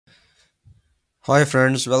Hi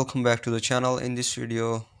friends, welcome back to the channel. In this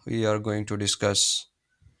video, we are going to discuss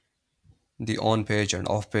the on-page and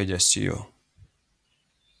off-page SEO.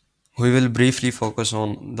 We will briefly focus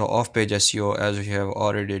on the off-page SEO as we have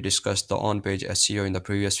already discussed the on-page SEO in the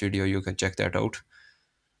previous video. You can check that out.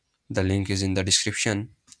 The link is in the description.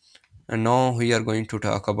 And now we are going to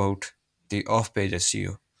talk about the off-page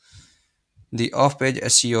SEO. The off-page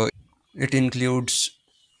SEO, it includes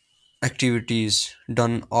activities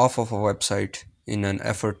done off of a website in an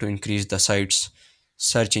effort to increase the site's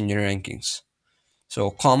search engine rankings. So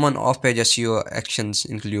common off-page SEO actions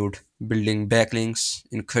include building backlinks,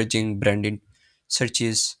 encouraging branded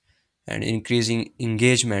searches, and increasing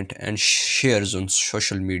engagement and shares on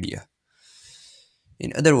social media.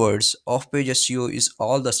 In other words, off-page SEO is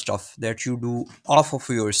all the stuff that you do off of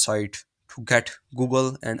your site to get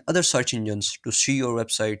Google and other search engines to see your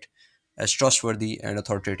website as trustworthy and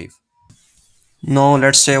authoritative. Now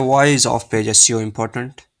let's say, why is off-page SEO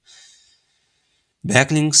important?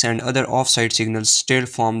 Backlinks and other off-site signals still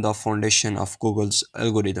form the foundation of Google's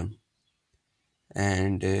algorithm.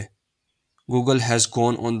 And Google has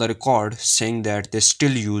gone on the record saying that they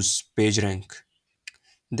still use PageRank.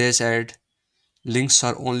 They said links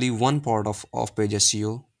are only one part of off-page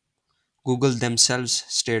SEO. Google themselves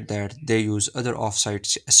state that they use other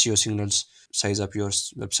off-site SEO signals to size up your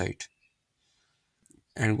website.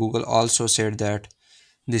 And Google also said that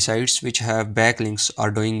the sites which have backlinks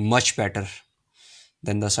are doing much better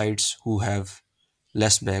than the sites who have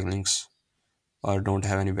less backlinks or don't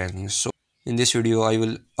have any backlinks. So in this video, I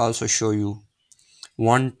will also show you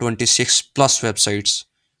 126 plus websites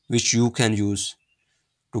which you can use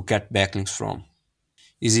to get backlinks from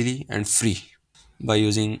easily and free by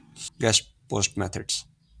using guest post methods.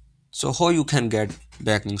 So how you can get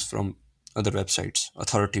backlinks from other websites,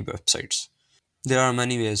 authority websites? There are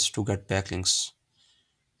many ways to get backlinks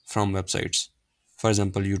from websites. For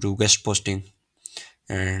example, you do guest posting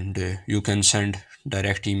and you can send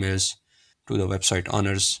direct emails to the website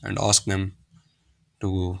owners and ask them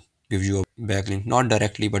to give you a backlink. Not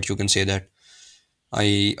directly, but you can say that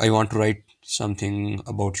I want to write something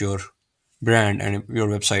about your brand and your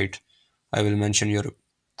website. I will mention your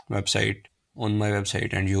website on my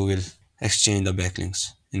website and you will exchange the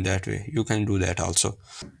backlinks in that way. You can do that also.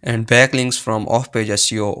 And backlinks from off-page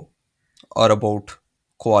SEO are about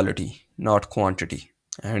quality, not quantity.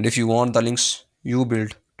 And if you want the links you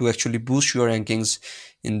build to actually boost your rankings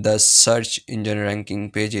in the search engine ranking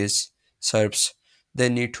pages, SERPs, they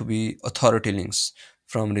need to be authority links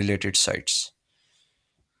from related sites.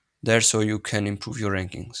 That's how you can improve your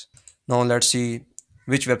rankings. Now let's see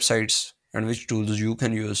which websites and which tools you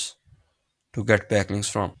can use to get backlinks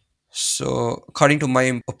from. So according to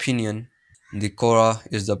my opinion, the Quora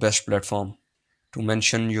is the best platform to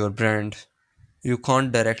mention your brand. You can't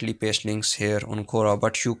directly paste links here on Quora,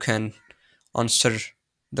 but you can answer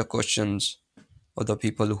the questions of the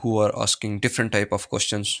people who are asking different type of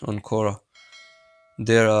questions on Quora.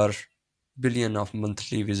 There are billion of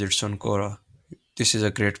monthly visits on Quora. This is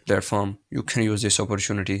a great platform. You can use this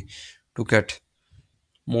opportunity to get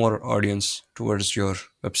more audience towards your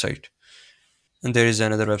website. And there is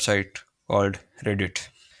another website called Reddit.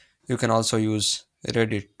 You can also use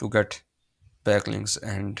Reddit to get backlinks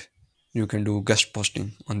and you can do guest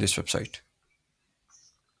posting on this website.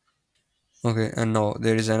 Okay, and now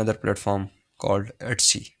there is another platform called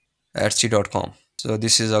Etsy, Etsy.com. So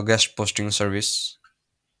this is a guest posting service.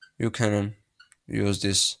 You can use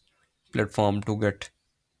this platform to get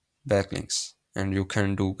backlinks and you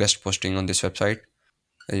can do guest posting on this website.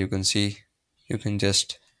 As you can see, you can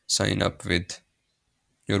just sign up with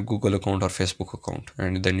your Google account or Facebook account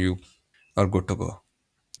and then you are good to go.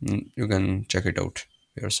 You can check it out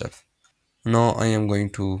yourself. Now I am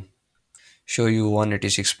going to show you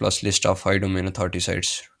 186 plus list of high domain authority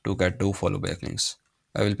sites to get DoFollow backlinks.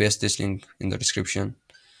 I will paste this link in the description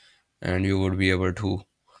and you would be able to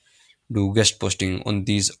do guest posting on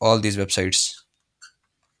all these websites.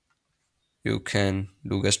 You can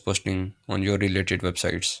do guest posting on your related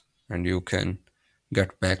websites and you can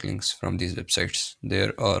get backlinks from these websites.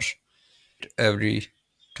 There are every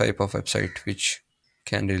type of website which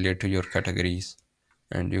can relate to your categories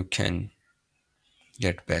and you can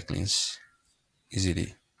get backlinks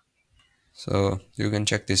easily. So you can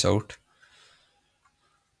check this out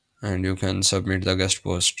and you can submit the guest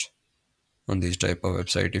post on this type of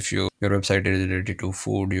website. If your website is related to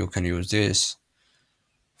food, you can use this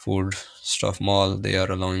food stuff mall. They are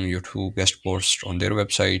allowing you to guest post on their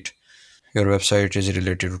website. Your website is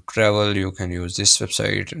related to travel, you can use this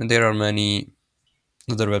website, and there are many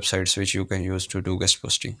other websites which you can use to do guest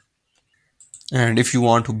posting. And if you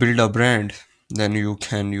want to build a brand, then you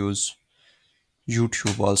can use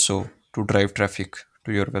YouTube also to drive traffic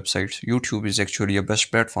to your website. YouTube is actually a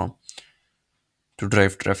best platform to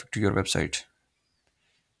drive traffic to your website.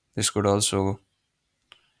 This could also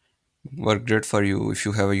work great for you if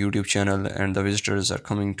you have a YouTube channel and the visitors are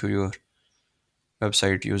coming to your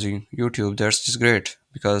website using YouTube. That's just great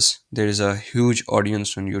because there is a huge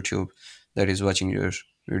audience on YouTube that is watching your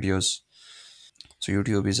videos. So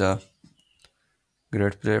YouTube is a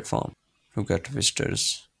great platform to get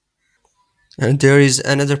visitors. And there is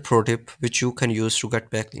another pro tip which you can use to get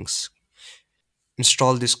backlinks.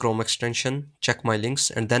 Install this Chrome extension, check my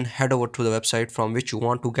links, and then head over to the website from which you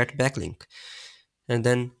want to get backlink. And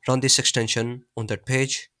then run this extension on that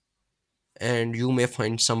page, and you may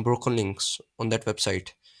find some broken links on that website.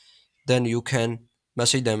 Then you can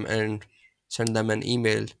message them and send them an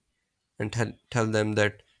email and tell them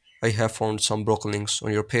that I have found some broken links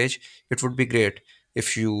on your page. It would be great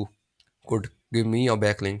if you could give me a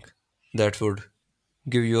backlink that would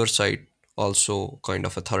give your site also kind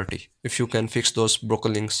of authority. If you can fix those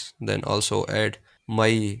broken links, then also add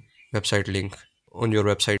my website link on your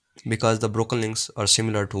website because the broken links are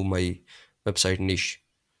similar to my website niche.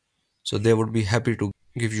 So they would be happy to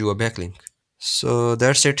give you a backlink. So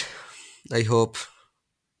that's it. I hope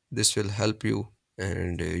this will help you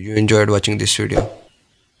and you enjoyed watching this video.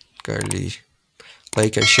 Kindly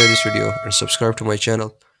like and share this video and subscribe to my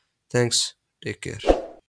channel. Thanks. Take care.